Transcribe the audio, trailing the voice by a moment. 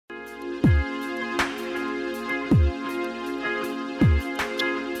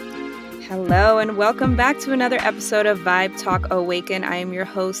Hello, and welcome back to another episode of Vibe Talk Awaken. I am your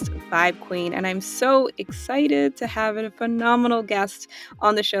host, Vibe Queen, and I'm so excited to have a phenomenal guest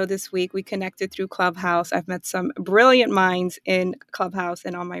on the show this week. We connected through Clubhouse. I've met some brilliant minds in Clubhouse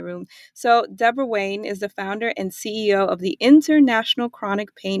and on my room. So, Deborah Wayne is the founder and CEO of the International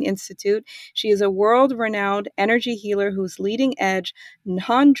Chronic Pain Institute. She is a world-renowned energy healer whose leading-edge,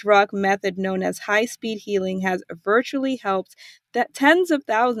 non-drug method known as high-speed healing has virtually helped tens of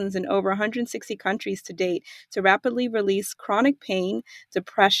thousands in over 160 countries to date to rapidly release chronic pain,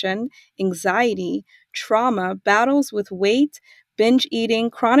 depression, anxiety, trauma, battles with weight, binge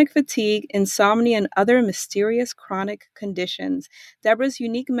eating, chronic fatigue, insomnia, and other mysterious chronic conditions. Deborah's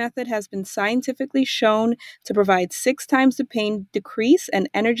unique method has been scientifically shown to provide 6 times the pain decrease and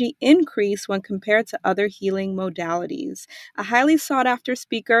energy increase when compared to other healing modalities. A highly sought after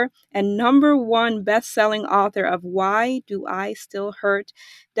speaker and #1 best-selling author of Why Do I Still Hurt?,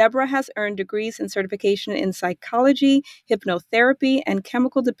 Deborah has earned degrees and certification in psychology, hypnotherapy, and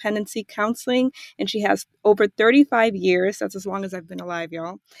chemical dependency counseling, and she has over 35 years, that's as long as I've been alive,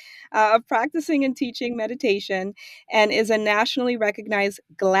 y'all, of practicing and teaching meditation, and is a nationally recognized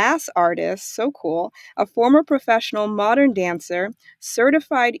glass artist, so cool, a former professional modern dancer,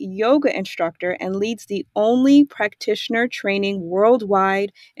 certified yoga instructor, and leads the only practitioner training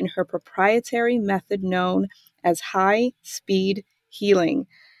worldwide in her proprietary method known as high-speed healing.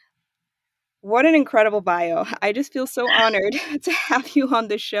 What an incredible bio. I just feel so honored to have you on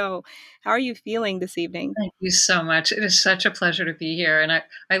the show. How are you feeling this evening? Thank you so much. It is such a pleasure to be here. And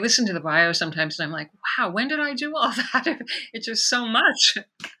I listen to the bio sometimes and I'm like, wow, when did I do all that? It's just so much.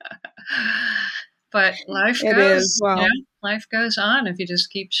 But life It is. goes, Wow. life goes on if you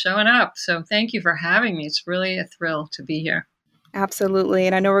just keep showing up. So thank you for having me. It's really a thrill to be here. Absolutely.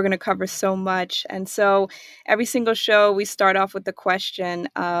 And I know we're going to cover so much. And so every single show, we start off with the question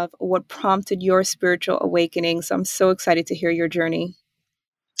of what prompted your spiritual awakening. So I'm so excited to hear your journey.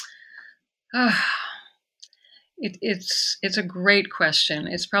 It's a great question.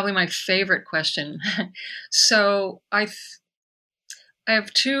 It's probably my favorite question. So I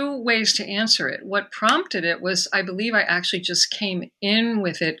have 2 ways to answer it. What prompted it was, I believe I actually just came in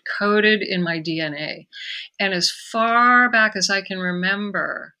with it coded in my DNA. And as far back as I can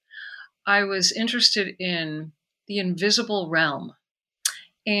remember, I was interested in the invisible realm.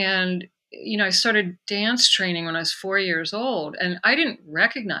 And, I started dance training when I was 4 years old. And I didn't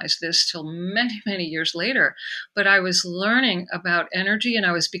recognize this till many, many years later. But I was learning about energy and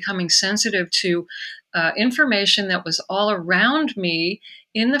I was becoming sensitive to information that was all around me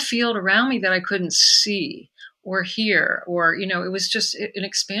in the field around me that I couldn't see or hear, or, it was just an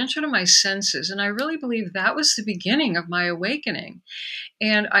expansion of my senses. And I really believe that was the beginning of my awakening.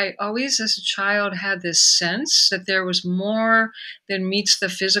 And I always, as a child, had this sense that there was more than meets the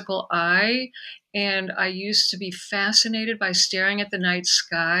physical eye. And I used to be fascinated by staring at the night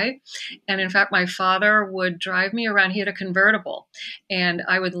sky. And in fact, my father would drive me around. He had a convertible, and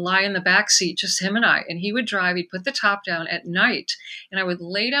I would lie in the back seat, just him and I. And he would drive, he'd put the top down at night, and I would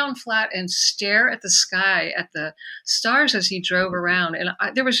lay down flat and stare at the sky, at the stars as he drove around. And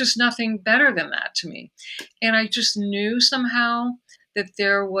there was just nothing better than that to me. And I just knew somehow that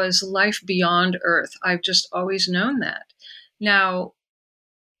there was life beyond Earth. I've just always known that. Now,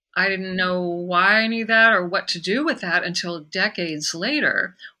 I didn't know why I knew that or what to do with that until decades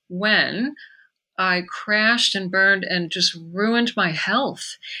later when I crashed and burned and just ruined my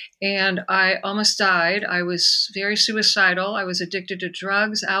health. And I almost died. I was very suicidal. I was addicted to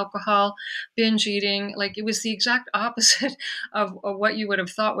drugs, alcohol, binge eating. Like, it was the exact opposite of what you would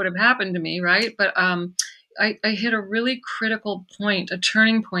have thought would have happened to me, right? But I hit a really critical point, a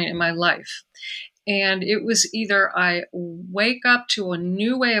turning point in my life. And it was either I wake up to a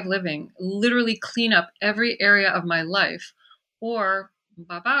new way of living, literally clean up every area of my life, or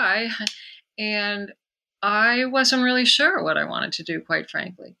bye-bye. And I wasn't really sure what I wanted to do, quite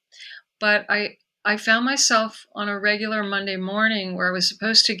frankly. But I found myself on a regular Monday morning where I was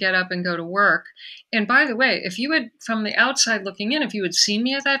supposed to get up and go to work. And by the way, if you had, from the outside looking in, if you had seen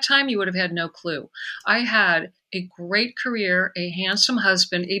me at that time, you would have had no clue. I had a great career, a handsome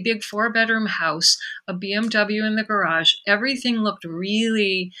husband, a big 4-bedroom house, a BMW in the garage. Everything looked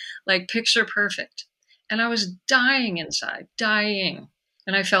really like picture perfect. And I was dying inside, dying.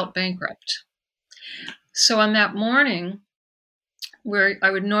 And I felt bankrupt. So on that morning, where I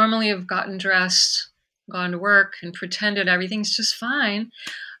would normally have gotten dressed, gone to work, and pretended everything's just fine,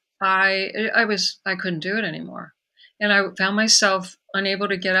 I couldn't do it anymore. And I found myself unable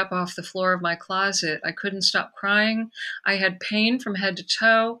to get up off the floor of my closet. I couldn't stop crying. I had pain from head to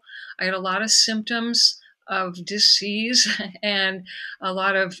toe. I had a lot of symptoms of disease and a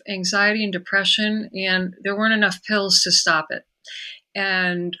lot of anxiety and depression, and there weren't enough pills to stop it.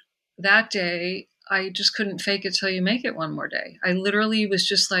 And that day, I just couldn't fake it till you make it one more day. I literally was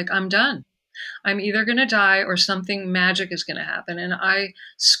just like, I'm done. I'm either going to die or something magic is going to happen. And I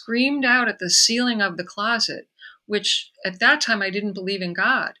screamed out at the ceiling of the closet, which at that time I didn't believe in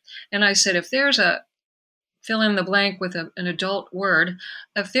God. And I said, if there's a fill in the blank with an adult word,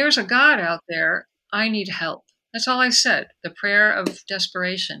 if there's a God out there, I need help. That's all I said, the prayer of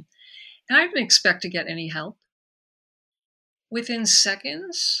desperation. And I didn't expect to get any help. Within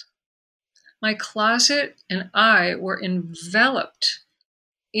seconds, my closet and I were enveloped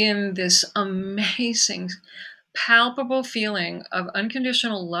in this amazing, palpable feeling of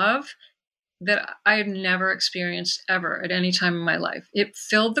unconditional love that I had never experienced ever at any time in my life. It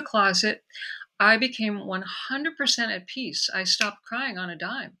filled the closet. I became 100% at peace. I stopped crying on a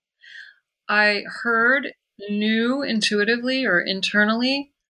dime. I knew intuitively or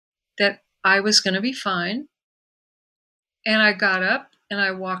internally that I was going to be fine. And I got up and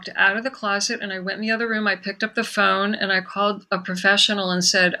I walked out of the closet and I went in the other room. I picked up the phone and I called a professional and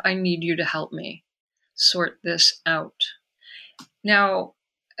said, I need you to help me sort this out. Now,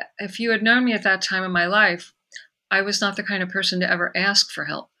 if you had known me at that time in my life, I was not the kind of person to ever ask for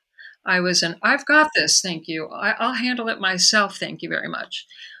help. I was I've got this, thank you. I'll handle it myself, thank you very much.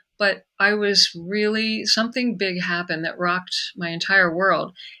 But I was really, something big happened that rocked my entire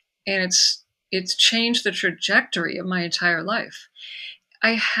world. And it's changed the trajectory of my entire life.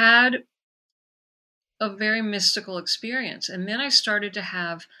 I had a very mystical experience. And then I started to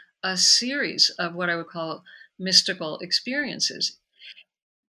have a series of what I would call mystical experiences.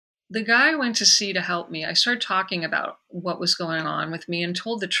 The guy I went to see to help me, I started talking about what was going on with me and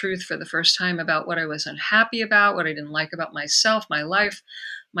told the truth for the first time about what I was unhappy about, what I didn't like about myself, my life,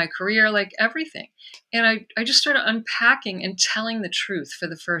 my career, like everything. And I just started unpacking and telling the truth for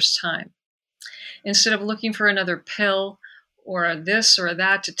the first time. Instead of looking for another pill or a this or a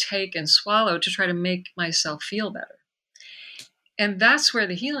that to take and swallow to try to make myself feel better. And that's where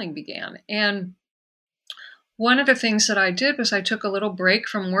the healing began. And one of the things that I did was I took a little break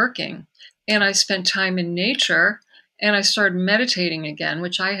from working and I spent time in nature and I started meditating again,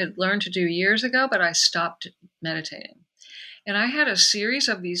 which I had learned to do years ago, but I stopped meditating. And I had a series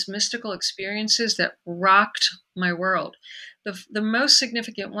of these mystical experiences that rocked my world. The most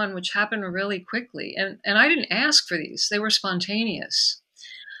significant one, which happened really quickly, and I didn't ask for these, they were spontaneous.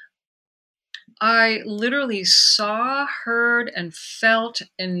 I literally saw, heard, and felt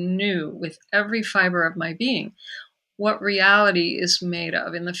and knew with every fiber of my being what reality is made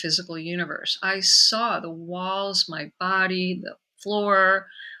of in the physical universe. I saw the walls, my body, the floor.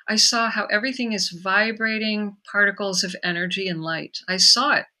 I saw how everything is vibrating particles of energy and light. I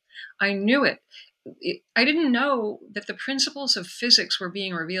saw it. I knew it. I didn't know that the principles of physics were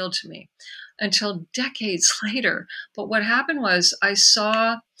being revealed to me until decades later. But what happened was I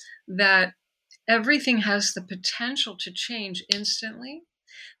saw that everything has the potential to change instantly,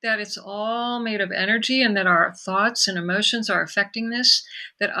 that it's all made of energy and that our thoughts and emotions are affecting this,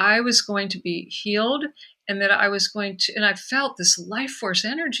 that I was going to be healed and that I was going to, and I felt this life force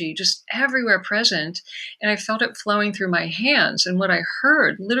energy just everywhere present. And I felt it flowing through my hands. And what I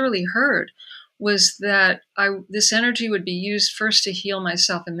heard, literally heard, was that this energy would be used first to heal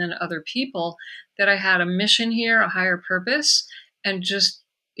myself and then other people, that I had a mission here, a higher purpose, and just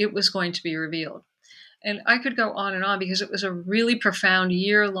it was going to be revealed. And I could go on and on because it was a really profound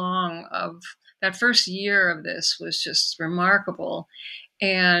year long of that first year of this was just remarkable.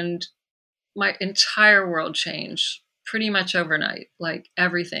 And my entire world changed pretty much overnight, like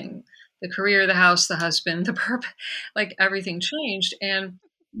everything, the career, the house, the husband, the purpose, like everything changed. And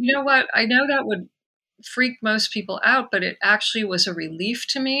you know what? I know that would freak most people out, but it actually was a relief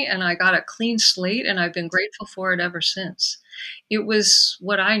to me. And I got a clean slate and I've been grateful for it ever since. It was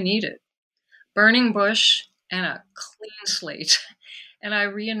what I needed. Burning bush and a clean slate. And I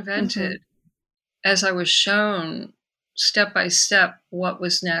reinvented as I was shown step by step what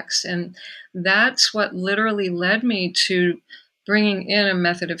was next. And that's what literally led me to bringing in a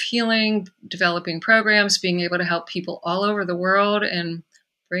method of healing, developing programs, being able to help people all over the world, and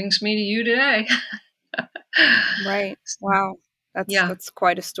brings me to you today. Right. Wow. That's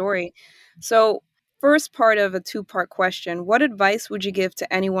quite a story. So, first part of a two-part question, what advice would you give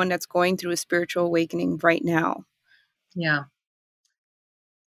to anyone that's going through a spiritual awakening right now? Yeah.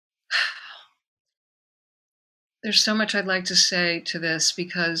 There's so much I'd like to say to this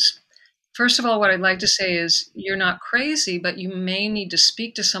because First of all, what I'd like to say is you're not crazy, but you may need to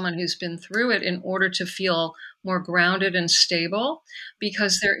speak to someone who's been through it in order to feel more grounded and stable,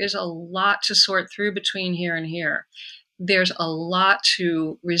 because there is a lot to sort through between here and here. There's a lot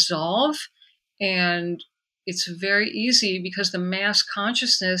to resolve, and it's very easy because the mass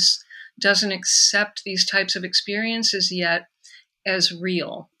consciousness doesn't accept these types of experiences yet as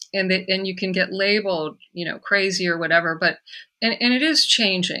real. And you can get labeled, crazy or whatever, but and it is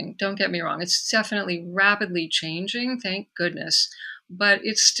changing. Don't get me wrong. It's definitely rapidly changing, thank goodness. But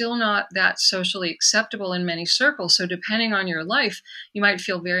it's still not that socially acceptable in many circles. So depending on your life, you might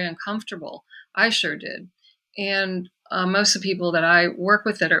feel very uncomfortable. I sure did. And most of the people that I work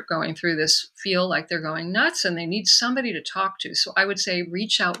with that are going through this feel like they're going nuts and they need somebody to talk to. So I would say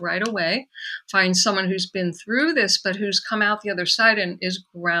reach out right away, find someone who's been through this, but who's come out the other side and is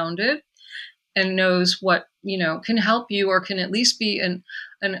grounded and knows what, can help you, or can at least be an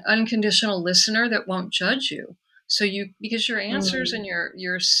unconditional listener that won't judge you. So because your answers and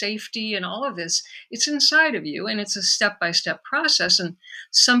your safety and all of this, it's inside of you, and it's a step-by-step process. And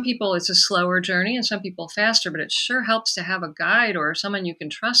some people it's a slower journey and some people faster, but it sure helps to have a guide or someone you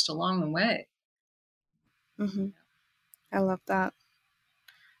can trust along the way. Mm-hmm. I love that.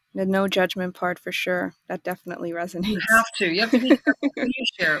 The no judgment part for sure. That definitely resonates. You have to be careful who you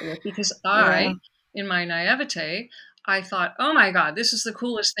share it with, because in my naivete, I thought, oh my God, this is the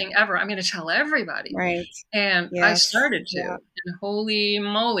coolest thing ever. I'm going to tell everybody. Right. And I started to. Yeah. And holy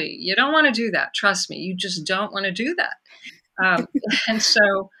moly, you don't want to do that. Trust me, you just don't want to do that. And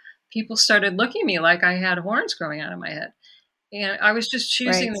so people started looking at me like I had horns growing out of my head. And I was just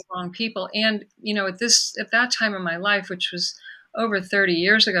choosing the wrong people. And, at that time in my life, which was over 30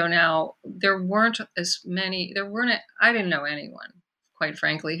 years ago now, I didn't know anyone, quite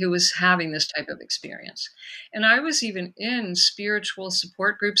frankly, who was having this type of experience. And I was even in spiritual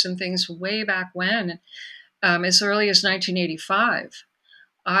support groups and things way back when, as early as 1985.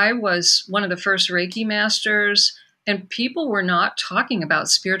 I was one of the first Reiki masters, and people were not talking about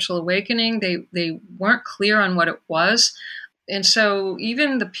spiritual awakening. They weren't clear on what it was. And so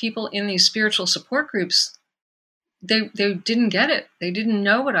even the people in these spiritual support groups, they didn't get it. They didn't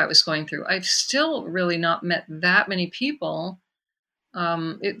know what I was going through. I've still really not met that many people.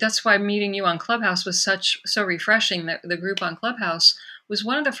 That's why meeting you on Clubhouse was so refreshing. That the group on Clubhouse was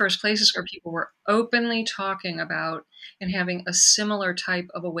one of the first places where people were openly talking about and having a similar type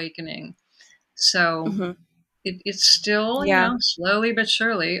of awakening. So it's still, slowly but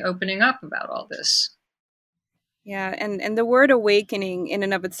surely opening up about all this. Yeah, and the word awakening in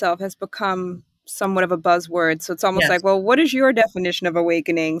and of itself has become somewhat of a buzzword. So it's almost like, well, what is your definition of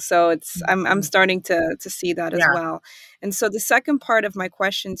awakening? So I'm starting to see that as well. And so the second part of my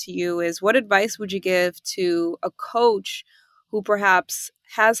question to you is, what advice would you give to a coach who perhaps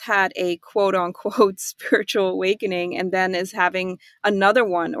has had a quote unquote spiritual awakening and then is having another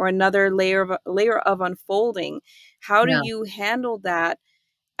one or another layer of unfolding? How do you handle that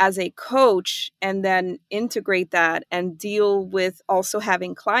as a coach and then integrate that and deal with also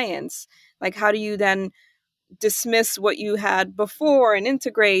having clients? Like, how do you then dismiss what you had before and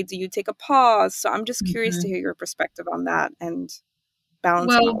integrate? Do you take a pause? So I'm just curious to hear your perspective on that and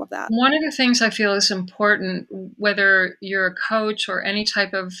balancing all of that. One of the things I feel is important, whether you're a coach or any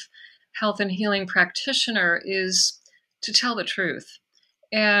type of health and healing practitioner, is to tell the truth,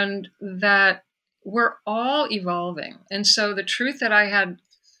 and that we're all evolving. And so the truth that I had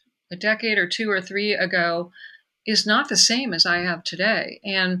a decade or two or three ago is not the same as I have today.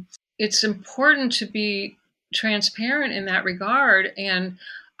 And it's important to be transparent in that regard. And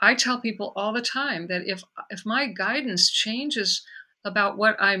I tell people all the time that if my guidance changes about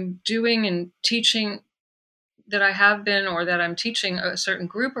what I'm doing and teaching that I have been, or that I'm teaching a certain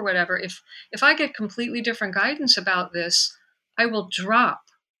group or whatever, if I get completely different guidance about this, I will drop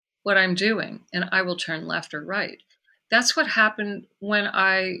what I'm doing and I will turn left or right. That's what happened when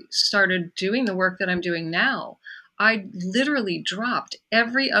I started doing the work that I'm doing now. I literally dropped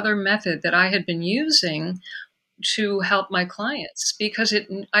every other method that I had been using to help my clients because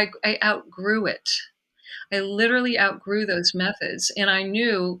I outgrew it. I literally outgrew those methods, and I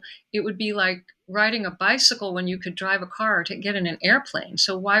knew it would be like riding a bicycle when you could drive a car to get in an airplane.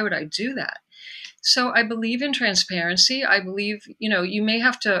 So why would I do that? So I believe in transparency. I believe, you may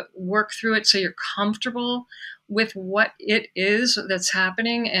have to work through it so you're comfortable with what it is that's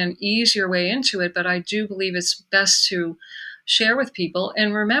happening and ease your way into it. But I do believe it's best to share with people.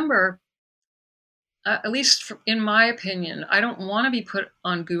 And remember, at least in my opinion, I don't want to be put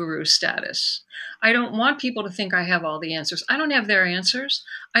on guru status. I don't want people to think I have all the answers. I don't have their answers.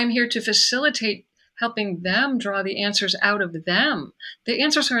 I'm here to facilitate helping them draw the answers out of them. The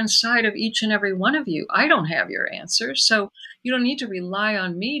answers are inside of each and every one of you. I don't have your answers. So you don't need to rely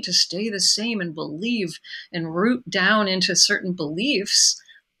on me to stay the same and believe and root down into certain beliefs,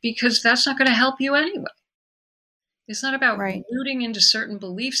 because that's not going to help you anyway. It's not about rooting into certain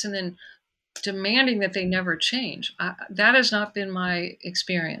beliefs and then demanding that they never change. That has not been my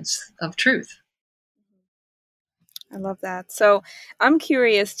experience of truth. I love that. So I'm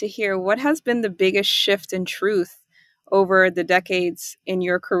curious to hear, what has been the biggest shift in truth over the decades in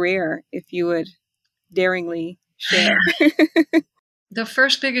your career, if you would daringly share? The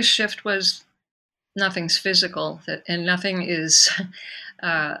first biggest shift was nothing's physical, and nothing is,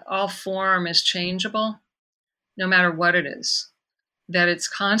 all form is changeable, no matter what it is, that it's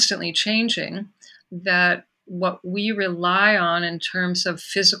constantly changing, that what we rely on in terms of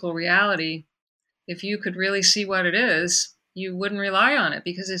physical reality, if you could really see what it is, you wouldn't rely on it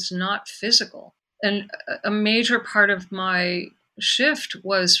because it's not physical. And a major part of my shift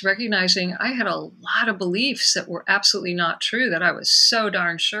was recognizing I had a lot of beliefs that were absolutely not true, that I was so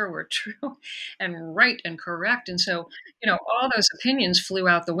darn sure were true and right and correct. And so, all those opinions flew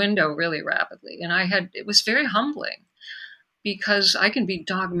out the window really rapidly. And it was very humbling, because I can be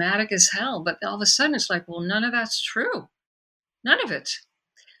dogmatic as hell, but all of a sudden it's like, well, none of that's true. None of it.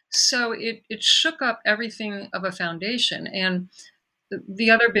 So it shook up everything of a foundation. And the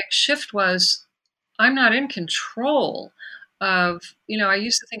other big shift was, I'm not in control of, I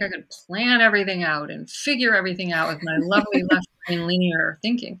used to think I could plan everything out and figure everything out with my lovely left brain linear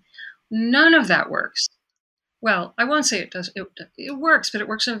thinking. None of that works. Well, I won't say it does. It works, but it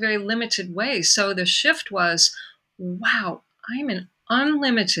works in a very limited way. So the shift was, wow, I'm an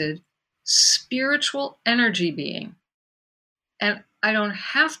unlimited spiritual energy being. And I don't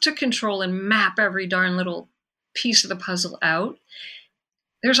have to control and map every darn little piece of the puzzle out.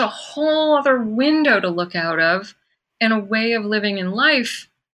 There's a whole other window to look out of, and a way of living in life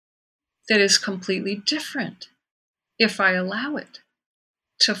that is completely different if I allow it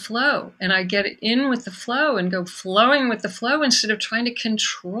to flow. And I get in with the flow and go flowing with the flow instead of trying to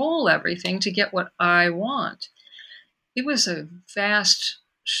control everything to get what I want. It was a vast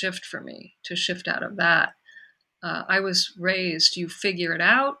shift for me to shift out of that. I was raised, you figure it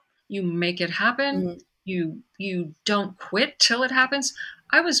out, you make it happen, you don't quit till it happens.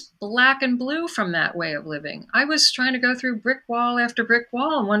 I was black and blue from that way of living. I was trying to go through brick wall after brick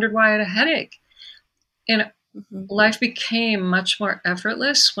wall and wondered why I had a headache. And life became much more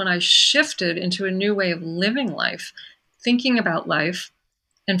effortless when I shifted into a new way of living life, thinking about life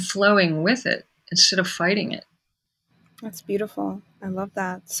and flowing with it instead of fighting it. That's beautiful. I love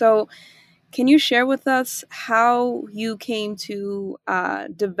that. So can you share with us how you came to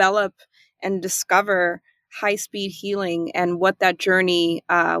develop and discover high-speed healing and what that journey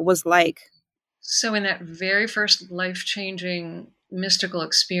was like? So in that very first life-changing mystical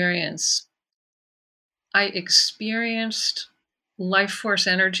experience, I experienced life force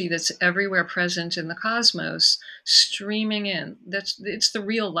energy that's everywhere present in the cosmos streaming in. It's the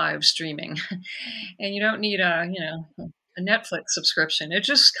real live streaming. And you don't need a Netflix subscription. It's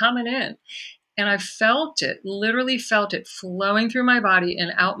just coming in. And I literally felt it flowing through my body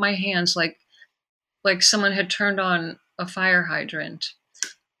and out my hands like someone had turned on a fire hydrant.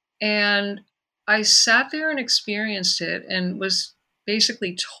 And I sat there and experienced it and was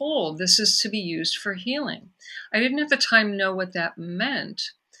basically told this is to be used for healing. I didn't at the time know what that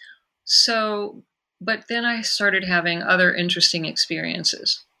meant. But then I started having other interesting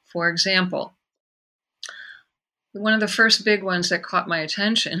experiences. For example, one of the first big ones that caught my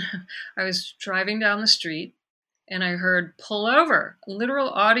attention, I was driving down the street and I heard pull over. A literal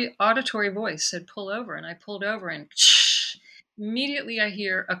auditory voice said pull over. And I pulled over and immediately I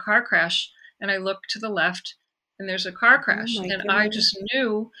hear a car crash and I look to the left and there's a car crash. And I just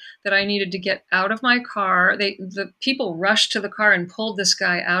knew that I needed to get out of my car. The people rushed to the car and pulled this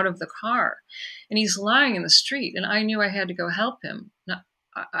guy out of the car. And he's lying in the street. And I knew I had to go help him.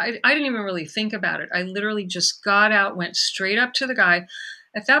 I didn't even really think about it. I literally just got out, went straight up to the guy.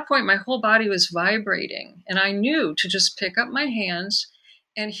 At that point, my whole body was vibrating. And I knew to just pick up my hands.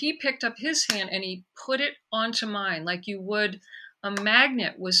 And he picked up his hand and he put it onto mine like you would a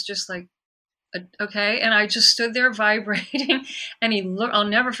magnet. Was just like, okay. And I just stood there vibrating. And I'll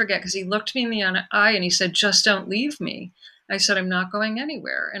never forget, because he looked me in the eye and he said, just don't leave me. I said, I'm not going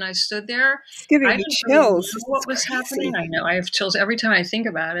anywhere. And I stood there. It's giving me chills. Really know what was happening? I know. I have chills every time I think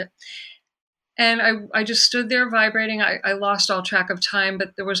about it. And I just stood there vibrating. I lost all track of time,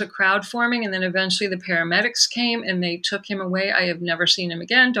 but there was a crowd forming. And then eventually the paramedics came and they took him away. I have never seen him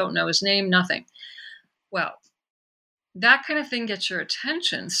again. Don't know his name, nothing. Well, that kind of thing gets your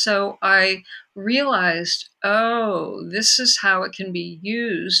attention. So I realized, oh, this is how it can be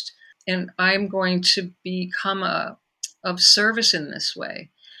used, and I'm going to become of service in this way.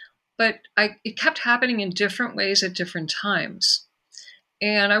 But it kept happening in different ways at different times.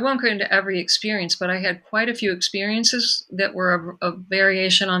 And I won't go into every experience, but I had quite a few experiences that were a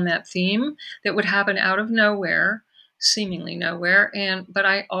variation on that theme that would happen out of nowhere, seemingly nowhere, but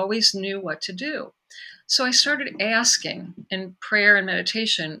I always knew what to do. So I started asking in prayer and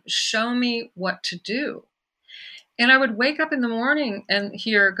meditation, show me what to do. And I would wake up in the morning and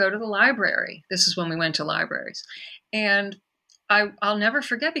go to the library. This is when we went to libraries. And I'll never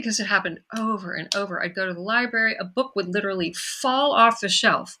forget, because it happened over and over. I'd go to the library, a book would literally fall off the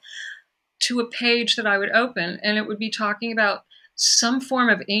shelf to a page that I would open, and it would be talking about some form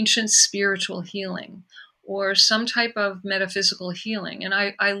of ancient spiritual healing or some type of metaphysical healing. And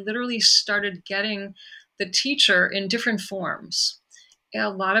I literally started getting the teacher in different forms. A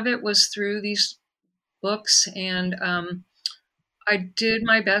lot of it was through these books, and I did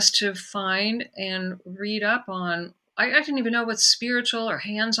my best to find and read up on. I didn't even know what spiritual or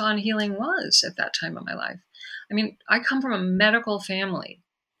hands-on healing was at that time of my life. I mean, I come from a medical family.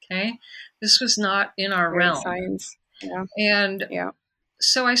 Okay, this was not in our Very realm. science. Yeah. And Yeah.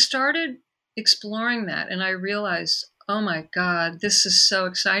 so I started exploring that, and I realized, oh my God, this is so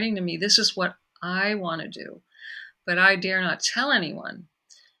exciting to me. This is what I want to do, but I dare not tell anyone.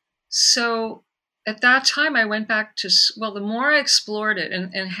 So at that time, I went back to, well, the more I explored it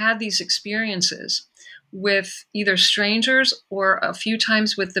and had these experiences with either strangers or a few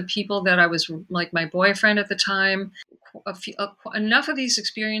times with the people that I was, like my boyfriend at the time, enough of these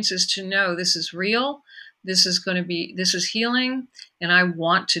experiences to know this is real, this is healing, and I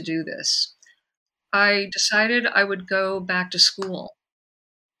want to do this. I decided I would go back to school.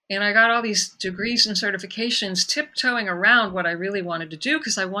 And I got all these degrees and certifications tiptoeing around what I really wanted to do,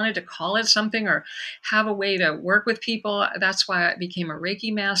 because I wanted to call it something or have a way to work with people. That's why I became a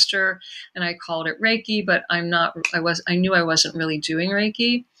Reiki master, and I called it Reiki, but I knew I wasn't really doing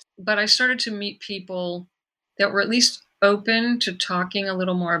Reiki. But I started to meet people that were at least open to talking a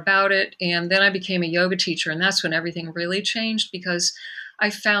little more about it. And then I became a yoga teacher, and that's when everything really changed, because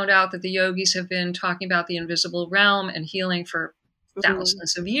I found out that the yogis have been talking about the invisible realm and healing for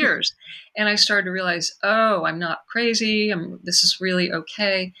thousands of years. And I started to realize, oh, I'm not crazy. This is really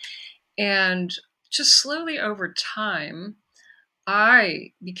okay. And just slowly over time,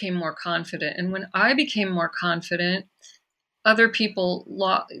 I became more confident. And when I became more confident, other people,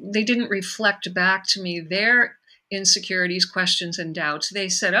 they didn't reflect back to me their insecurities, questions, and doubts. They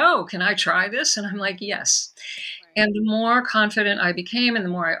said, oh, can I try this? And I'm like, yes. Right. And the more confident I became, and the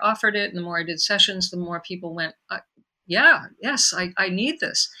more I offered it, and the more I did sessions, the more people went, yes, I need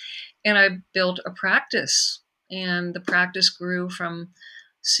this. And I built a practice, and the practice grew from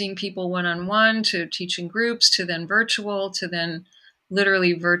seeing people one-on-one to teaching groups to then virtual to then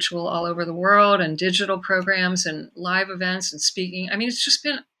literally virtual all over the world, and digital programs and live events and speaking. I mean, it's just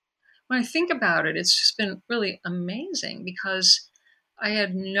been, when I think about it, it's just been really amazing, because I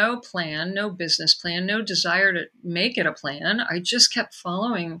had no plan, no business plan, no desire to make it a plan. I just kept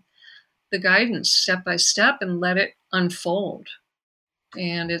following the guidance step by step and let it unfold.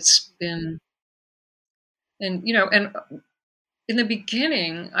 And it's been, and in the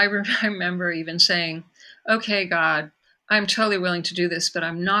beginning, I remember even saying, okay, God, I'm totally willing to do this, but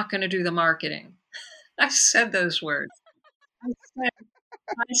I'm not going to do the marketing. I said those words.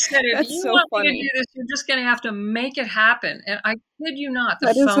 I said, if you so want funny. me to do this, you're just going to have to make it happen. And I kid you not,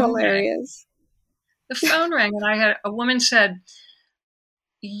 that is hilarious. The phone rang, and I had a woman said,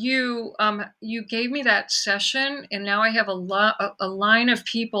 you gave me that session, and now I have a line of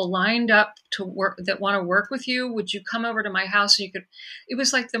people lined up to work that want to work with you. Would you come over to my house? So you could. It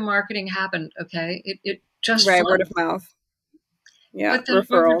was like the marketing happened. Okay, it just right, word of mouth. Yeah, but then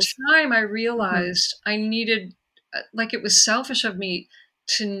referrals. Over time, I realized I needed, like, it was selfish of me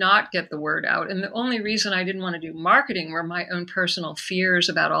to not get the word out, and the only reason I didn't want to do marketing were my own personal fears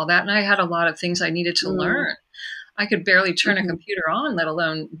about all that, and I had a lot of things I needed to learn. I could barely turn a computer on, let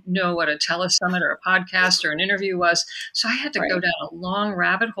alone know what a telesummit or a podcast or an interview was. So I had to go down a long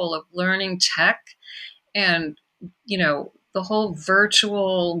rabbit hole of learning tech and, the whole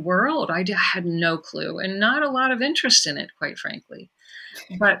virtual world. I had no clue and not a lot of interest in it, quite frankly.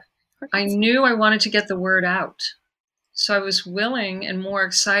 But I knew I wanted to get the word out. So I was willing and more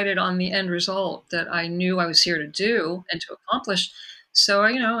excited on the end result that I knew I was here to do and to accomplish. So,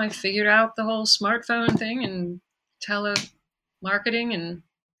 I figured out the whole smartphone thing and telemarketing and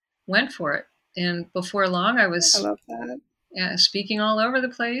went for it. And before long, I love that. Speaking all over the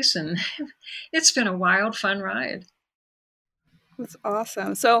place, and it's been a wild, fun ride. That's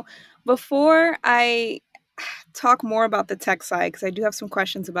awesome. So before I talk more about the tech side, because I do have some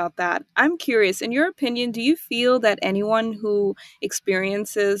questions about that, I'm curious, in your opinion, do you feel that anyone who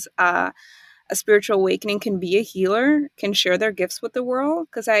experiences a spiritual awakening can be a healer, can share their gifts with the world?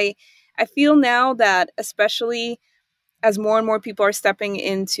 Because I feel now that, especially as more and more people are stepping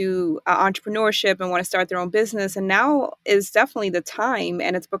into entrepreneurship and want to start their own business, and now is definitely the time,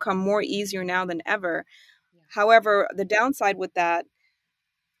 and it's become more easier now than ever. However, the downside with that,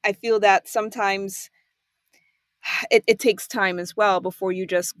 I feel that sometimes it takes time as well before you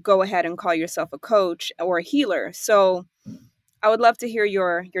just go ahead and call yourself a coach or a healer. So I would love to hear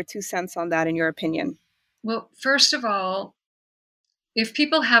your 2 cents on that, in your opinion. Well, first of all, if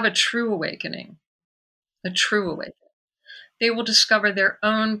people have a true awakening, they will discover their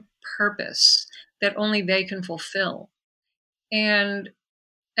own purpose that only they can fulfill. And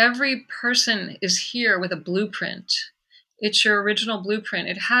every person is here with a blueprint. It's your original blueprint.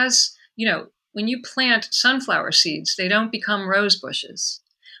 It has, when you plant sunflower seeds, they don't become rose bushes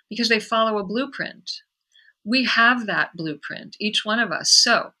because they follow a blueprint. We have that blueprint, each one of us.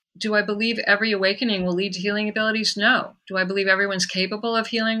 So, do I believe every awakening will lead to healing abilities? No. Do I believe everyone's capable of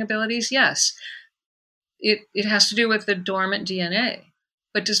healing abilities? Yes. It has to do with the dormant DNA.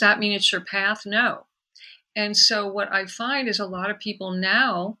 But does that mean it's your path? No. And so what I find is a lot of people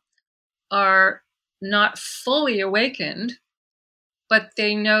now are not fully awakened, but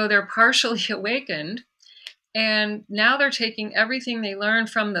they know they're partially awakened. And now they're taking everything they learned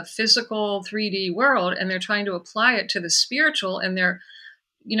from the physical 3D world and they're trying to apply it to the spiritual. And they're,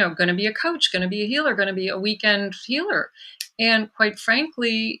 going to be a coach, going to be a healer, going to be a weekend healer. And quite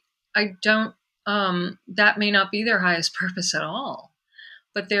frankly, I don't, that may not be their highest purpose at all.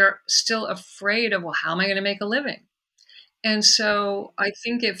 But they're still afraid of, well, how am I going to make a living? And so I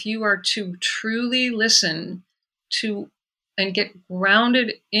think if you are to truly listen to and get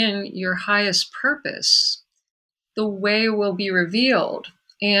grounded in your highest purpose, the way will be revealed.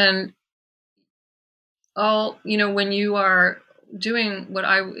 And when you are doing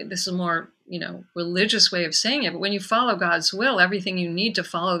this is a more, religious way of saying it, but when you follow God's will, everything you need to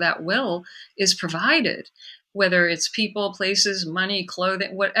follow that will is provided. Whether it's people, places, money,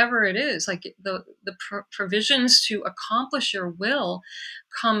 clothing, whatever it is, like the provisions to accomplish your will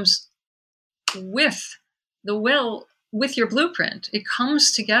comes with the will, with your blueprint. It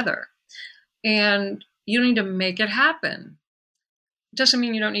comes together and you don't need to make it happen. It doesn't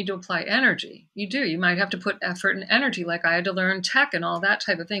mean you don't need to apply energy. You do. You might have to put effort and energy, like I had to learn tech and all that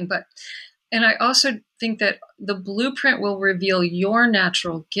type of thing. And I also think that the blueprint will reveal your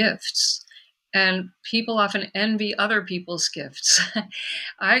natural gifts. And people often envy other people's gifts.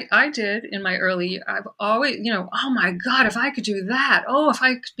 I did in my early, I've always, oh my God, if I could do that. Oh, if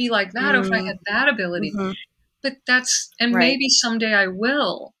I could be like that, if I had that ability. Mm-hmm. But and Right. maybe someday I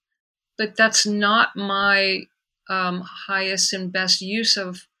will, but that's not my highest and best use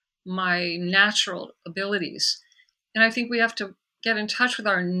of my natural abilities. And I think we have to get in touch with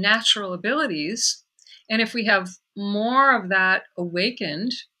our natural abilities. And if we have more of that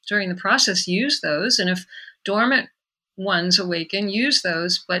awakened during the process, use those. And if dormant ones awaken, use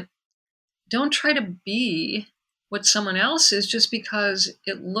those. But don't try to be what someone else is just because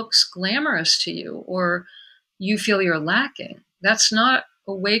it looks glamorous to you or you feel you're lacking. That's not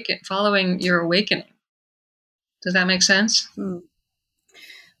following your awakening. Does that make sense?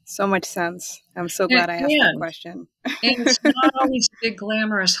 So much sense. I'm so glad I asked that question. And it's not always a big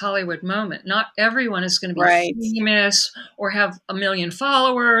glamorous Hollywood moment. Not everyone is going to be Right. famous or have 1 million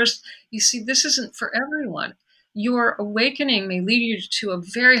followers. You see, this isn't for everyone. Your awakening may lead you to a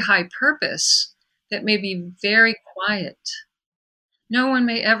very high purpose that may be very quiet. No one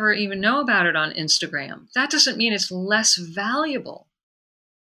may ever even know about it on Instagram. That doesn't mean it's less valuable.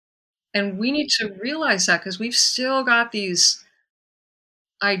 And we need to realize that because we've still got these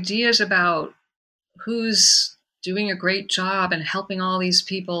ideas about who's doing a great job and helping all these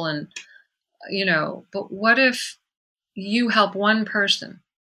people and, but what if you help one person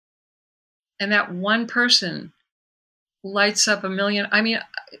and that one person lights up 1 million? I mean,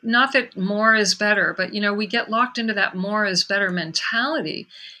 not that more is better, but, we get locked into that more is better mentality.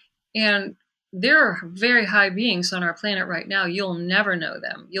 And there are very high beings on our planet right now. You'll never know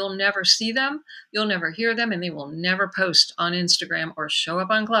them. You'll never see them. You'll never hear them. And they will never post on Instagram or show up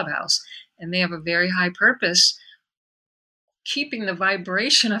on Clubhouse. And they have a very high purpose, keeping the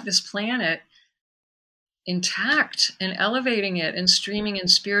vibration of this planet intact and elevating it and streaming in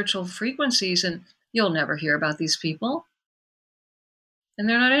spiritual frequencies. And you'll never hear about these people. And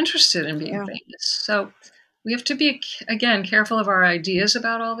they're not interested in being famous. So we have to be, again, careful of our ideas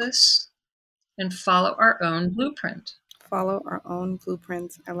about all this and follow our own blueprint. follow our own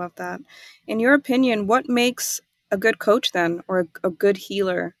blueprints. I love that. In your opinion, what makes a good coach then, or a good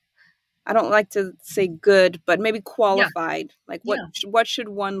healer? I don't like to say good, but maybe Yeah. qualified. Like Yeah. what should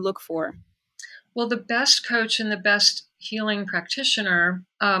one look for? Well, the best coach and the best healing practitioner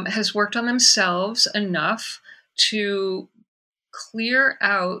has worked on themselves enough to clear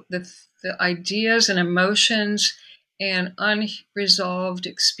out the ideas and emotions and unresolved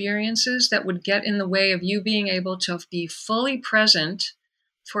experiences that would get in the way of you being able to be fully present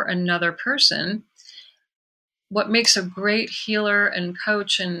for another person. What makes a great healer and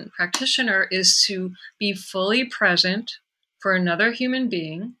coach and practitioner is to be fully present for another human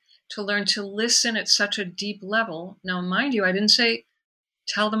being, to learn to listen at such a deep level. Now, mind you, I didn't say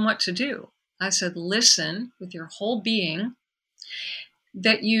tell them what to do. I said listen with your whole being,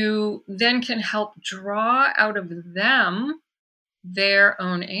 that you then can help draw out of them their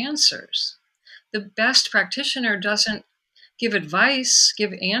own answers. The best practitioner doesn't give advice,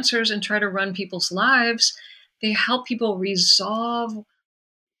 give answers, and try to run people's lives. They help people resolve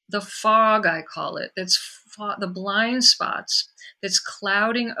the fog, I call it, the blind spots that's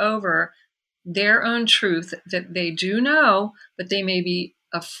clouding over their own truth that they do know, but they may be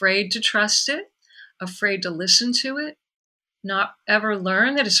afraid to trust it, afraid to listen to it, not ever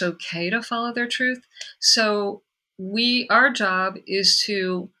learn that it's okay to follow their truth. So our job is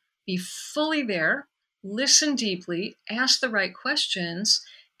to be fully there, listen deeply, ask the right questions,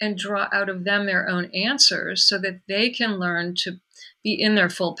 and draw out of them their own answers so that they can learn to be in their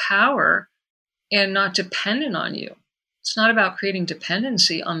full power and not dependent on you. It's not about creating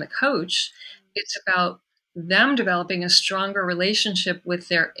dependency on the coach. It's about them developing a stronger relationship with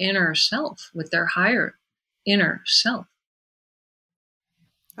their inner self, with their higher inner self.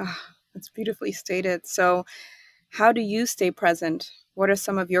 That's beautifully stated. So how do you stay present? What are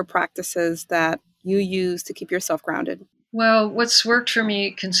some of your practices that you use to keep yourself grounded? Well, what's worked for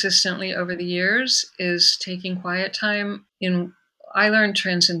me consistently over the years is taking quiet time. I learned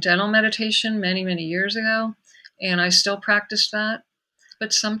transcendental meditation many, many years ago, and I still practice that.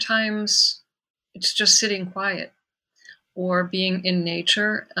 But sometimes it's just sitting quiet or being in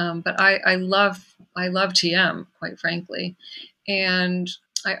nature. But I love TM, quite frankly, and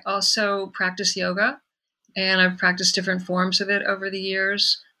I also practice yoga, and I've practiced different forms of it over the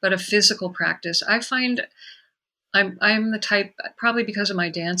years. But a physical practice, I find I'm the type, probably because of my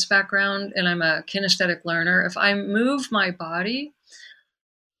dance background, and I'm a kinesthetic learner. If I move my body,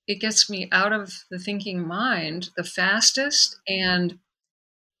 it gets me out of the thinking mind the fastest, and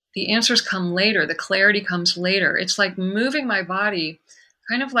the answers come later. The clarity comes later. It's like moving my body,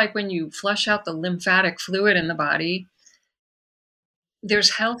 kind of like when you flush out the lymphatic fluid in the body.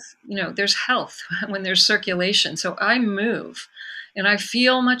 There's health, there's health when there's circulation. So I move and I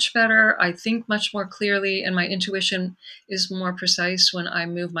feel much better. I think much more clearly, and my intuition is more precise when I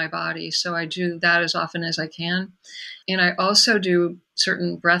move my body. So I do that as often as I can. And I also do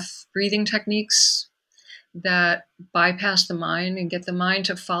certain breathing techniques that bypass the mind and get the mind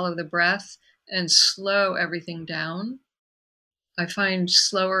to follow the breath and slow everything down. I find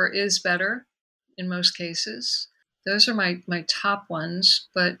slower is better in most cases. Those are my top ones.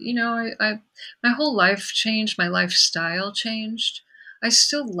 But I my whole life changed. My lifestyle changed. I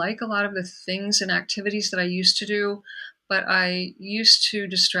still like a lot of the things and activities that I used to do, but I used to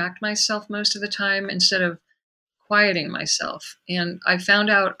distract myself most of the time instead of quieting myself. And I found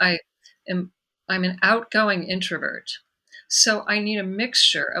out I'm an outgoing introvert. So I need a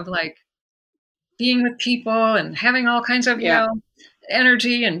mixture of like being with people and having all kinds of,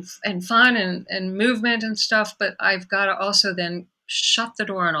 energy and fun and movement and stuff. But I've got to also then shut the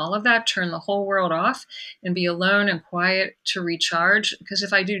door on all of that, turn the whole world off, and be alone and quiet to recharge. Because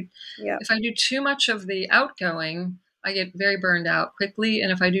if I do too much of the outgoing, I get very burned out quickly. And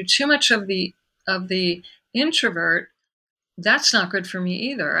if I do too much of the introvert, that's not good for me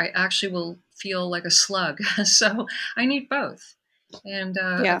either. I actually will feel like a slug. So I need both. And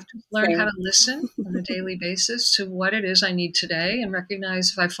I've just learned how to listen on a daily basis to what it is I need today, and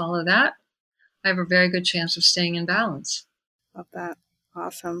recognize if I follow that, I have a very good chance of staying in balance. Love that.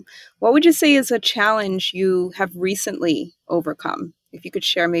 Awesome. What would you say is a challenge you have recently overcome? If you could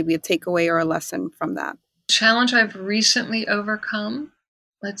share maybe a takeaway or a lesson from that. Challenge I've recently overcome?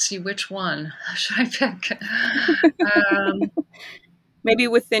 Let's see, which one should I pick? Maybe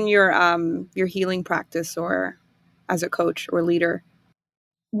within your healing practice or as a coach or leader.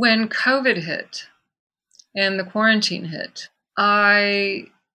 When COVID hit and the quarantine hit, I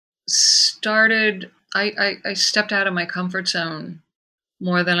stepped out of my comfort zone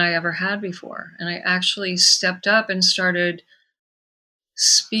more than I ever had before. And I actually stepped up and started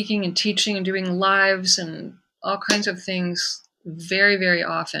speaking and teaching and doing lives and all kinds of things very, very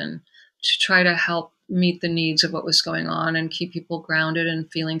often to try to help meet the needs of what was going on and keep people grounded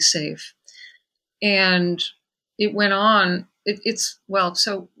and feeling safe. And it went on.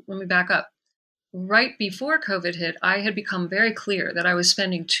 So let me back up. Right before COVID hit, I had become very clear that I was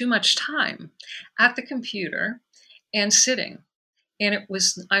spending too much time at the computer and sitting. And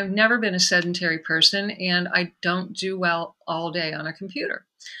I've never been a sedentary person, and I don't do well all day on a computer.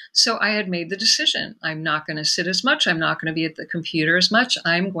 So I had made the decision. I'm not going to sit as much. I'm not going to be at the computer as much.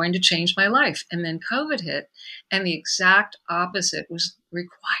 I'm going to change my life. And then COVID hit, and the exact opposite was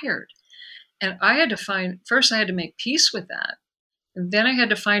required. And I had to make peace with that. And then I had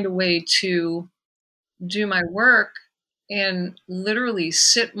to find a way to do my work and literally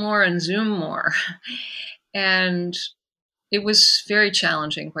sit more and Zoom more. And it was very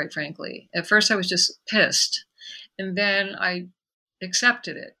challenging, quite frankly. At first, I was just pissed. And then I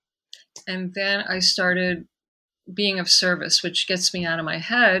accepted it. And then I started being of service, which gets me out of my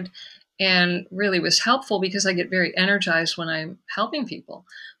head and really was helpful because I get very energized when I'm helping people.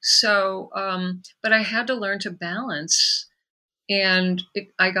 So, but I had to learn to balance. And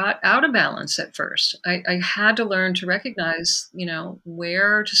I got out of balance at first. I had to learn to recognize,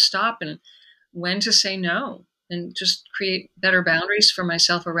 where to stop and when to say no, and just create better boundaries for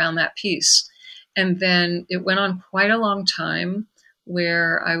myself around that piece. And then it went on quite a long time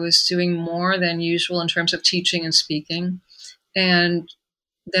where I was doing more than usual in terms of teaching and speaking. And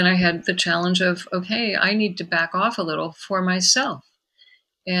then I had the challenge of, okay, I need to back off a little for myself.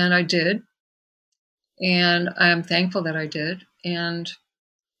 And I did. And I'm thankful that I did. And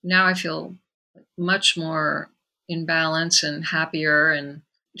now I feel much more in balance and happier. And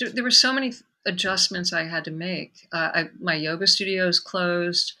there were so many adjustments I had to make. My yoga studio is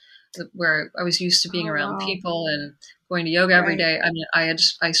closed, where I was used to being around people and going to yoga every day. I mean,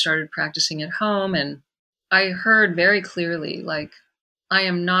 I started practicing at home, and I heard very clearly, like, I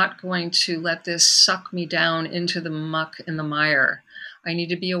am not going to let this suck me down into the muck and the mire. I need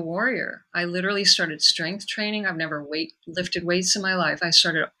to be a warrior. I literally started strength training. I've never lifted weights in my life. I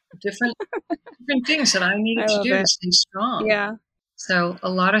started different things that I needed to do to stay strong. Yeah. So a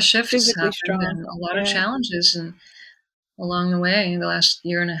lot of shifts happened and a lot of challenges along the way in the last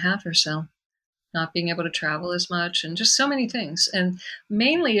year and a half or so, not being able to travel as much and just so many things. And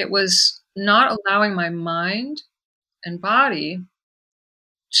mainly it was not allowing my mind and body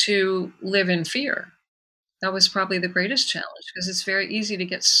to live in fear. That was probably the greatest challenge, because it's very easy to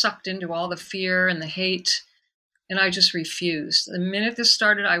get sucked into all the fear and the hate. And I just refused. The minute this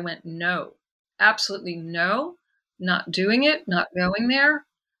started, I went, no, absolutely no, not doing it, not going there.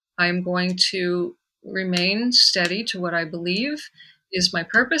 I'm going to remain steady to what I believe is my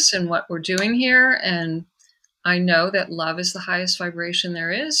purpose and what we're doing here. And I know that love is the highest vibration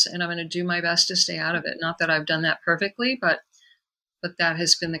there is, and I'm going to do my best to stay out of it. Not that I've done that perfectly, but that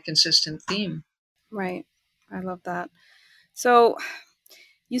has been the consistent theme. Right. I love that. So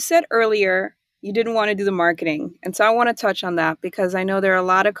you said earlier you didn't want to do the marketing. And so I want to touch on that, because I know there are a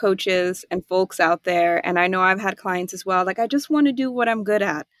lot of coaches and folks out there. And I know I've had clients as well. Like, I just want to do what I'm good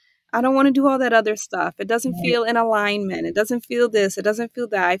at. I don't want to do all that other stuff. It doesn't feel in alignment. It doesn't feel this. It doesn't feel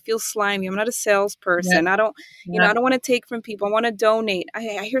that. I feel slimy. I'm not a salesperson. I don't, I don't want to take from people. I want to donate.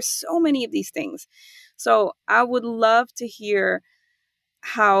 I hear so many of these things. So I would love to hear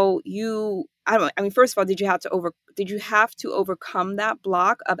how you, first of all, did you have to overcome that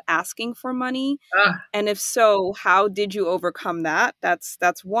block of asking for money? And if so, how did you overcome that?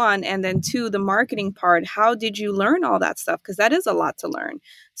 That's one. And then two, the marketing part, how did you learn all that stuff? Because that is a lot to learn.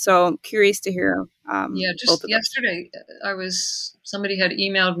 So I'm curious to hear. Just yesterday, somebody had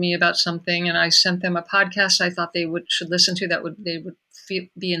emailed me about something, and I sent them a podcast I thought they should listen to, they would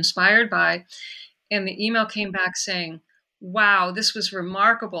be inspired by. And the email came back saying, wow, this was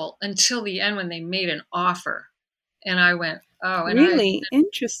remarkable, until the end when they made an offer. And I went, oh, and really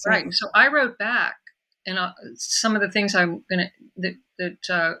interesting. Right. So I wrote back, and some of the things I'm going to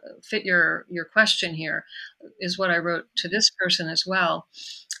that fit your question here is what I wrote to this person as well.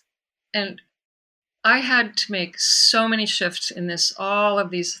 And I had to make so many shifts in this, all of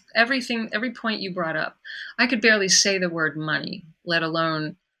these, everything, every point you brought up. I could barely say the word money, let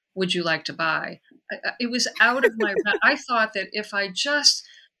alone would you like to buy? It was out of my, I thought that if I just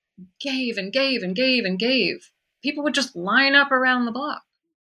gave and gave and gave and gave, people would just line up around the block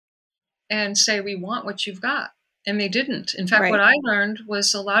and say, we want what you've got. And they didn't. In fact, what I learned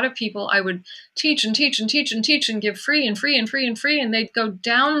was a lot of people, I would teach and teach and teach and teach and give free and free and free and free. And they'd go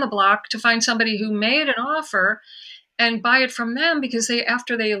down the block to find somebody who made an offer and buy it from them, because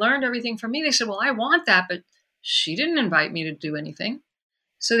after they learned everything from me, they said, well, I want that, but she didn't invite me to do anything.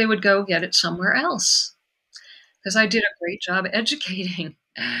 So they would go get it somewhere else. because I did a great job educating.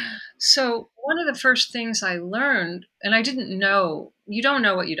 So one of the first things I learned, and I didn't know, you don't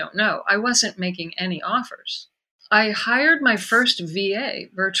know what you don't know. I wasn't making any offers. I hired my first VA,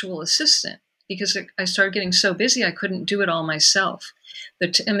 virtual assistant, because I started getting so busy I couldn't do it all myself.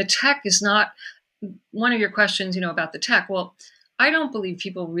 And the tech is not one of your questions, about the tech. Well, I don't believe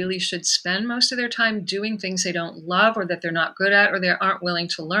people really should spend most of their time doing things they don't love or that they're not good at or they aren't willing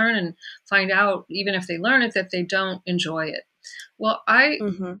to learn, and find out, even if they learn it, that they don't enjoy it. Well, I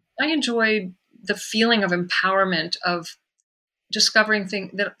enjoyed the feeling of empowerment of discovering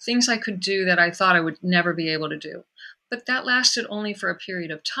things I could do that I thought I would never be able to do. But that lasted only for a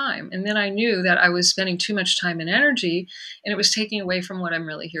period of time. And then I knew that I was spending too much time and energy, and it was taking away from what I'm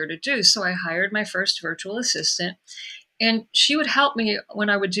really here to do. So I hired my first virtual assistant, and she would help me when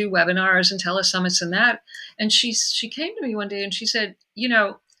I would do webinars and telesummits and that. And she came to me one day and she said,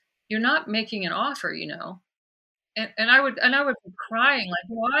 you're not making an offer, And I would be crying like,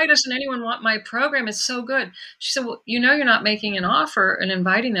 why doesn't anyone want my program? It's so good. She said, well, you're not making an offer and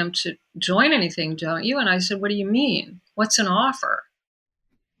inviting them to join anything, don't you? And I said, what do you mean? What's an offer?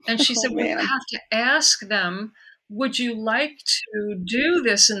 And she said, well, you have to ask them, would you like to do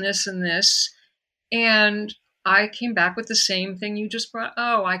this and this and this? And I came back with the same thing you just brought.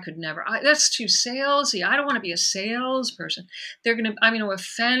 Oh, I could never. That's too salesy. I don't want to be a salesperson. I'm going to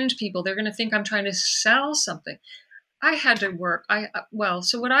offend people. They're going to think I'm trying to sell something. I had to work.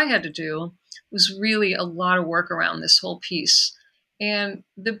 So what I had to do was really a lot of work around this whole piece. And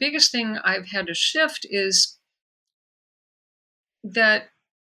the biggest thing I've had to shift is that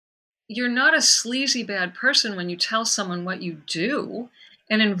you're not a sleazy bad person when you tell someone what you do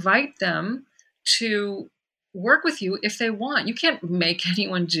and invite them to work with you if they want. You can't make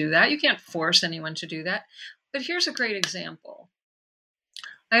anyone do that. You can't force anyone to do that. But here's a great example.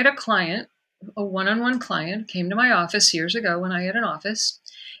 I had a client, a one-on-one client, came to my office years ago when I had an office,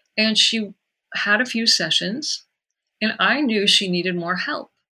 and she had a few sessions, and I knew she needed more help.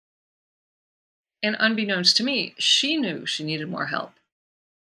 And unbeknownst to me, she knew she needed more help.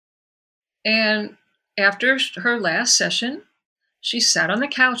 And after her last session, she sat on the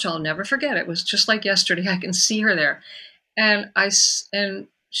couch. I'll never forget it. It was just like yesterday. I can see her there. And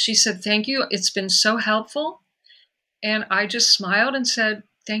she said, thank you. It's been so helpful. And I just smiled and said,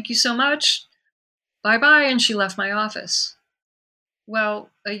 thank you so much. Bye-bye. And she left my office. Well,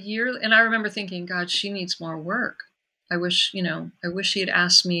 a year, and I remember thinking, God, she needs more work. I wish she had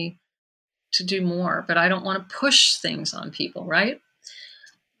asked me to do more, but I don't want to push things on people, right?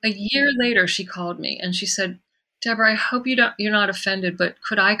 A year later, she called me and she said, Deborah, I hope you're not offended, but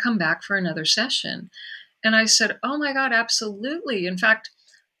could I come back for another session? And I said, oh my God, absolutely. In fact,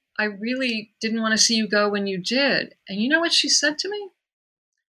 I really didn't want to see you go when you did. And you know what she said to me?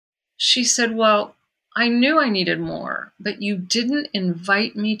 She said, well, I knew I needed more, but you didn't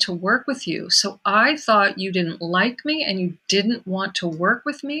invite me to work with you. So I thought you didn't like me and you didn't want to work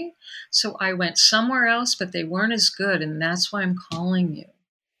with me. So I went somewhere else, but they weren't as good. And that's why I'm calling you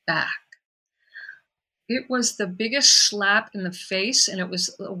back. It was the biggest slap in the face, and it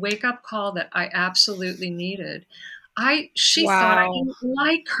was a wake-up call that I absolutely needed. She thought I didn't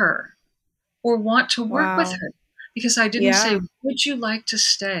like her or want to work with her because I didn't say, would you like to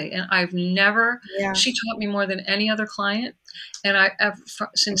stay? And I've never, she taught me more than any other client. And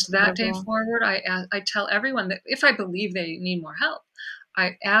since that day forward, I tell everyone that if I believe they need more help,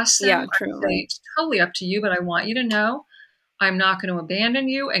 I ask them, I say, it's totally up to you, but I want you to know I'm not going to abandon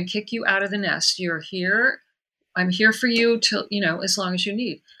you and kick you out of the nest. You're here. I'm here for you till, as long as you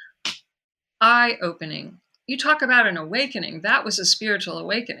need. Eye-opening. You talk about an awakening. That was a spiritual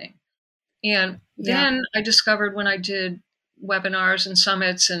awakening. And then I discovered when I did webinars and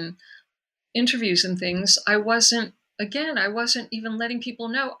summits and interviews and things, I wasn't even letting people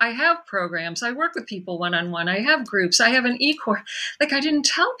know I have programs. I work with people one-on-one. I have groups. I have an e-course. Like I didn't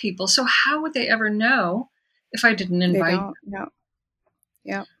tell people. So how would they ever know if I didn't invite them?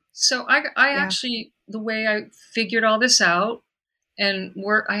 Yeah. So I actually, the way I figured all this out and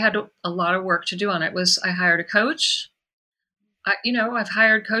I had a lot of work to do on it was I hired a coach. I've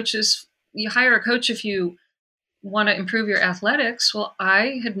hired coaches. You hire a coach if you want to improve your athletics. Well,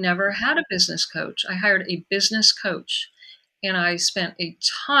 I had never had a business coach. I hired a business coach, and I spent a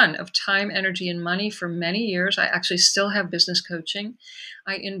ton of time, energy, and money for many years. I actually still have business coaching.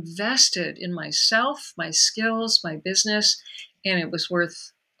 I invested in myself, my skills, my business, and it was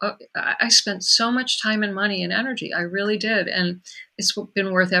worth. I spent so much time and money and energy. I really did, and it's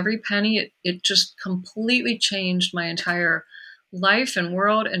been worth every penny. It just completely changed my entire life and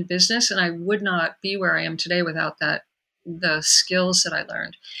world and business, and I would not be where I am today without the skills that I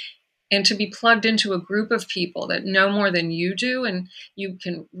learned. and to be plugged into a group of people that know more than you do, and you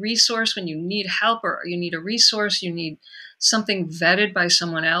can resource when you need help, or you need a resource, you need something vetted by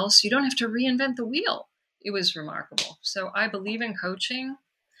someone else. You don't have to reinvent the wheel. It was remarkable. So I believe in coaching.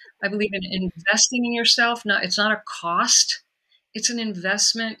 I believe in investing in yourself. It's not a cost. It's an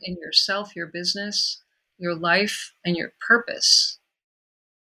investment in yourself, your business, your life, and your purpose.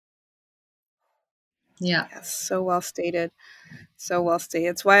 Yeah. Yes, so well stated. So well stated.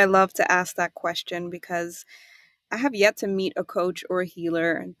 It's why I love to ask that question, because I have yet to meet a coach or a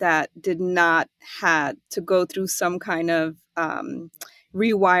healer that did not had to go through some kind of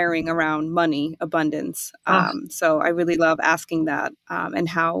rewiring around money abundance. Oh, So I really love asking that, and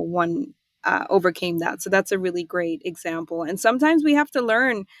how one overcame that. So that's a really great example. And sometimes we have to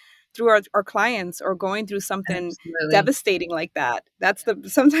learn through our clients, or going through something absolutely. devastating like that.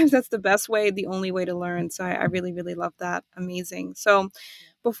 Sometimes that's the best way, the only way to learn. So I really, really love that. Amazing. So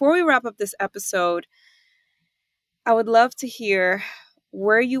before we wrap up this episode, I would love to hear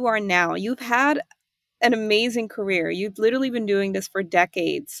where you are now. You've had an amazing career. You've literally been doing this for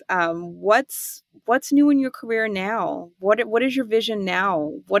decades. What's new in your career now? What is your vision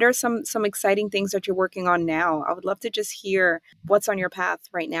now? What are some exciting things that you're working on now? I would love to just hear what's on your path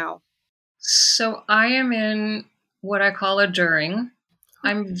right now. So I am in what I call a during.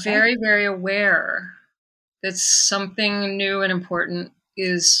 I'm Okay. very, very aware that something new and important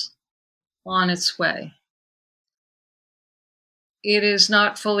is on its way. It is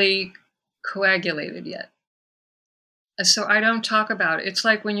not fully coagulated yet. So I don't talk about it. It's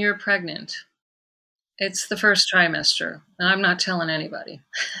like when you're pregnant. It's the first trimester, and I'm not telling anybody.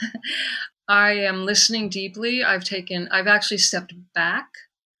 I am listening deeply. I've actually stepped back,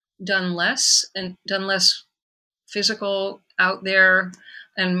 done less physical out there,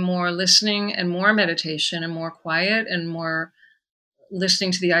 and more listening and more meditation and more quiet and more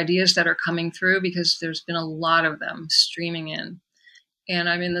listening to the ideas that are coming through, because there's been a lot of them streaming in. And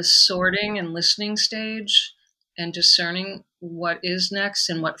I'm in the sorting and listening stage and discerning what is next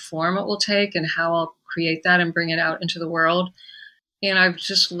and what form it will take and how I'll create that and bring it out into the world. And I've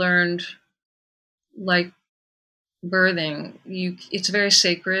just learned, like birthing, it's very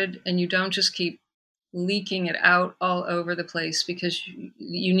sacred, and you don't just keep leaking it out all over the place, because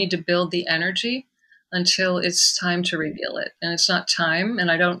you need to build the energy until it's time to reveal it. And it's not time,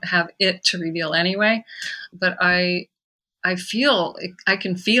 and I don't have it to reveal anyway, but I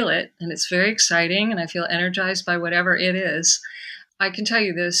can feel it, and it's very exciting, and I feel energized by whatever it is. I can tell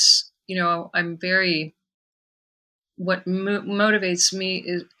you this, what motivates me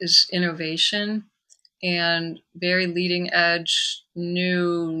is innovation, and very leading edge,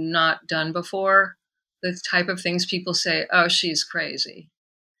 new, not done before. The type of things people say, oh, she's crazy.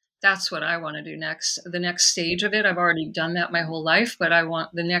 That's what I want to do next. The next stage of it, I've already done that my whole life, but I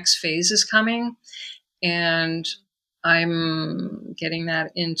want the next phase is coming, and I'm getting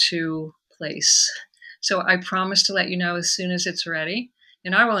that into place. So I promise to let you know as soon as it's ready,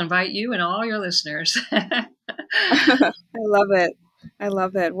 and I will invite you and all your listeners. I love it. I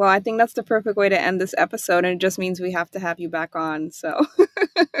love it. Well, I think that's the perfect way to end this episode, and it just means we have to have you back on. So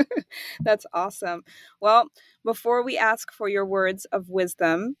that's awesome. Well, before we ask for your words of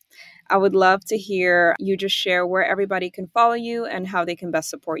wisdom, I would love to hear you just share where everybody can follow you and how they can best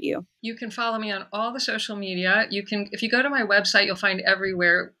support you. You can follow me on all the social media. If you go to my website, you'll find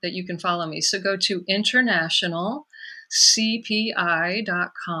everywhere that you can follow me. So go to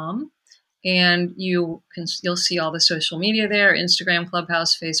internationalcpi.com, and you'll see all the social media there: Instagram,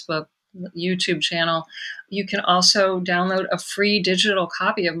 Clubhouse, Facebook, YouTube channel. You can also download a free digital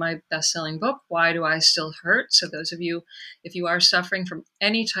copy of my best-selling book, Why Do I Still Hurt? So those of you, if you are suffering from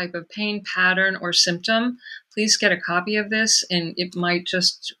any type of pain pattern or symptom, please get a copy of this, and it might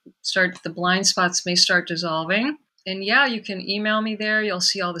just the blind spots may start dissolving. And yeah, you can email me there. You'll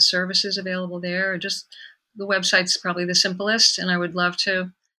see all the services available there. Just the website's probably the simplest, and I would love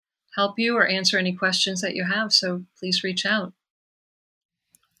to help you or answer any questions that you have. So please reach out.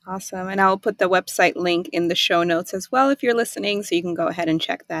 Awesome. And I'll put the website link in the show notes as well if you're listening, so you can go ahead and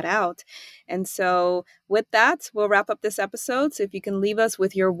check that out. And so with that, we'll wrap up this episode. So if you can leave us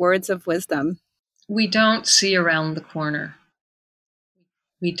with your words of wisdom. We don't see around the corner.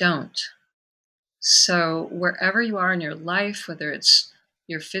 We don't. So wherever you are in your life, whether it's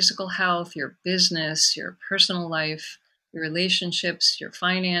your physical health, your business, your personal life, your relationships, your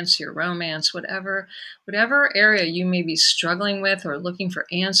finance, your romance, whatever area you may be struggling with or looking for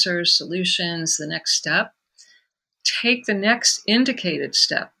answers, solutions, the next step, take the next indicated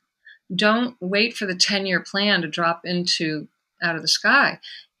step. Don't wait for the 10-year plan to drop out of the sky.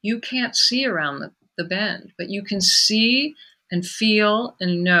 You can't see around the bend, but you can see and feel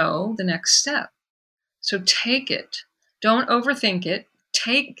and know the next step. So take it. Don't overthink it.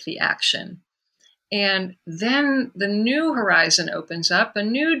 Take the action. And then the new horizon opens up, a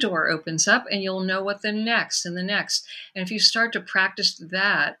new door opens up, and you'll know what the next and the next. And if you start to practice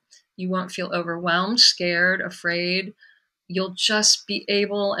that, you won't feel overwhelmed, scared, afraid. You'll just be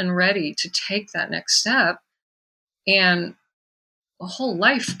able and ready to take that next step. And a whole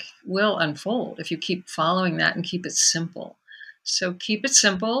life will unfold if you keep following that and keep it simple. So keep it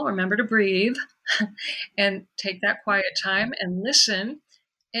simple. Remember to breathe and take that quiet time and listen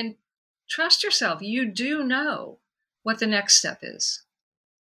and trust yourself. You do know what the next step is.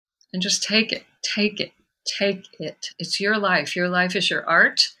 And just take it, take it, take it. It's your life. Your life is your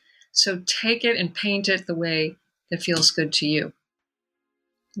art. So take it and paint it the way that feels good to you.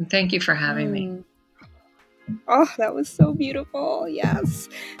 And thank you for having me. Oh, that was so beautiful. Yes.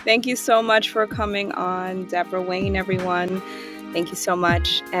 Thank you so much for coming on, Deborah Wayne, everyone. Thank you so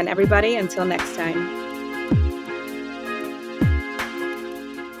much. And everybody, until next time.